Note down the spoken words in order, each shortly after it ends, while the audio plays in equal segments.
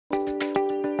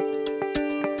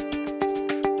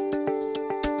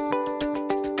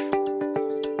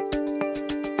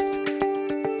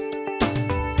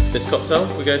This cocktail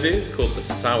we're going to do is called the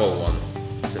Sour One.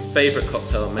 It's a favourite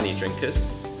cocktail of many drinkers.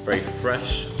 Very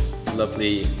fresh,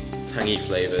 lovely, tangy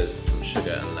flavours from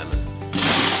sugar and lemon.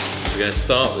 So we're going to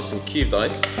start with some cubed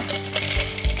ice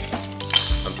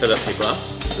and fill up your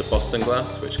glass. This is a Boston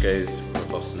glass which goes from a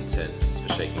Boston tin. It's for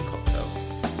shaking cocktails.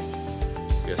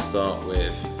 We're going to start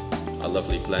with a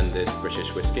lovely blended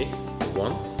British whiskey for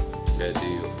one. We're going to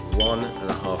do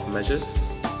 1.5 measures.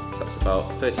 So that's about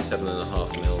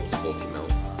 37.5 mils, 40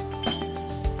 mils.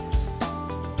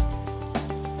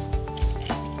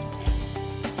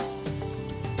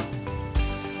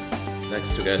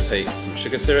 Next we're going to take some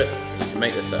sugar syrup. You can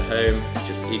make this at home. It's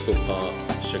just equal parts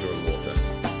sugar and water.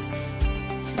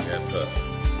 We're going to put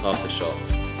half a shot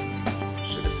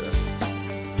sugar syrup.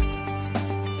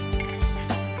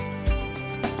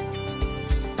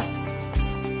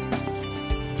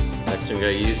 Next we're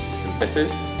going to use some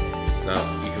bitters.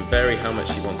 Now you can vary how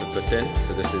much you want to put in,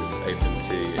 so this is open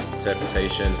to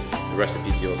interpretation. The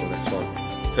recipe's yours on this one.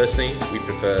 Personally, we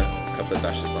prefer a couple of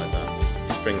dashes like that.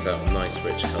 This brings out a nice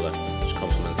rich colour, which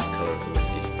complements the colour of the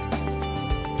whiskey.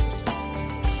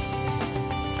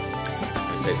 I'm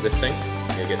going to take this thing, I'm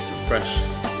going to get some fresh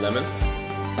lemon.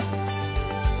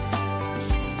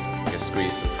 I'm going to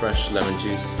squeeze some fresh lemon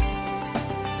juice.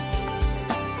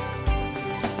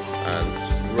 And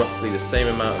roughly the same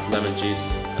amount of lemon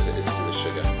juice as it is to the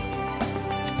sugar.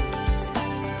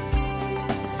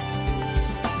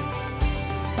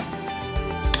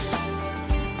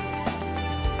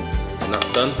 When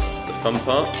that's done, the fun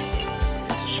part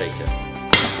is to shake it.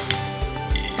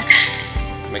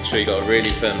 Make sure you've got a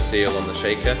really firm seal on the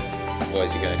shaker,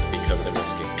 otherwise you're going to be covered in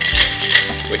whiskey.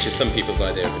 Which is some people's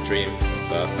idea of a dream,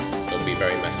 but it'll be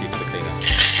very messy for the cleanup.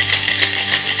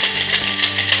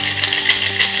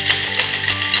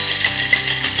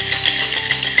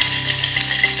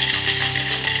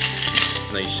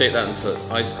 Now you shake that until it's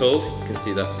ice cold. You can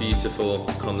see that beautiful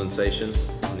condensation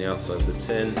on the outside of the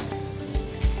tin.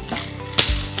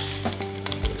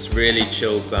 It's really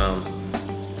chilled down,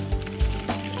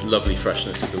 lovely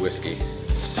freshness of the whiskey.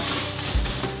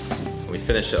 And we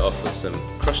finish it off with some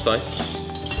crushed ice,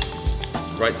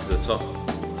 right to the top.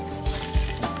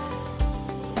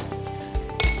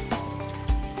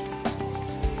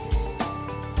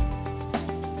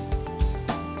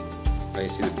 And you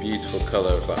see the beautiful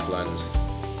colour of that blend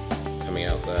coming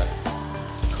out there,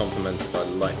 complemented by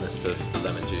the lightness of the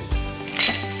lemon juice.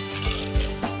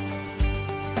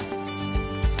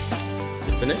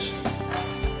 To finish,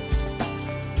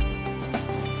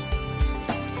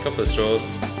 a couple of straws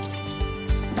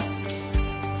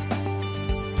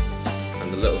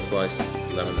and a little slice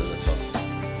of lemon in the top.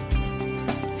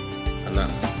 And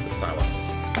that's the sour.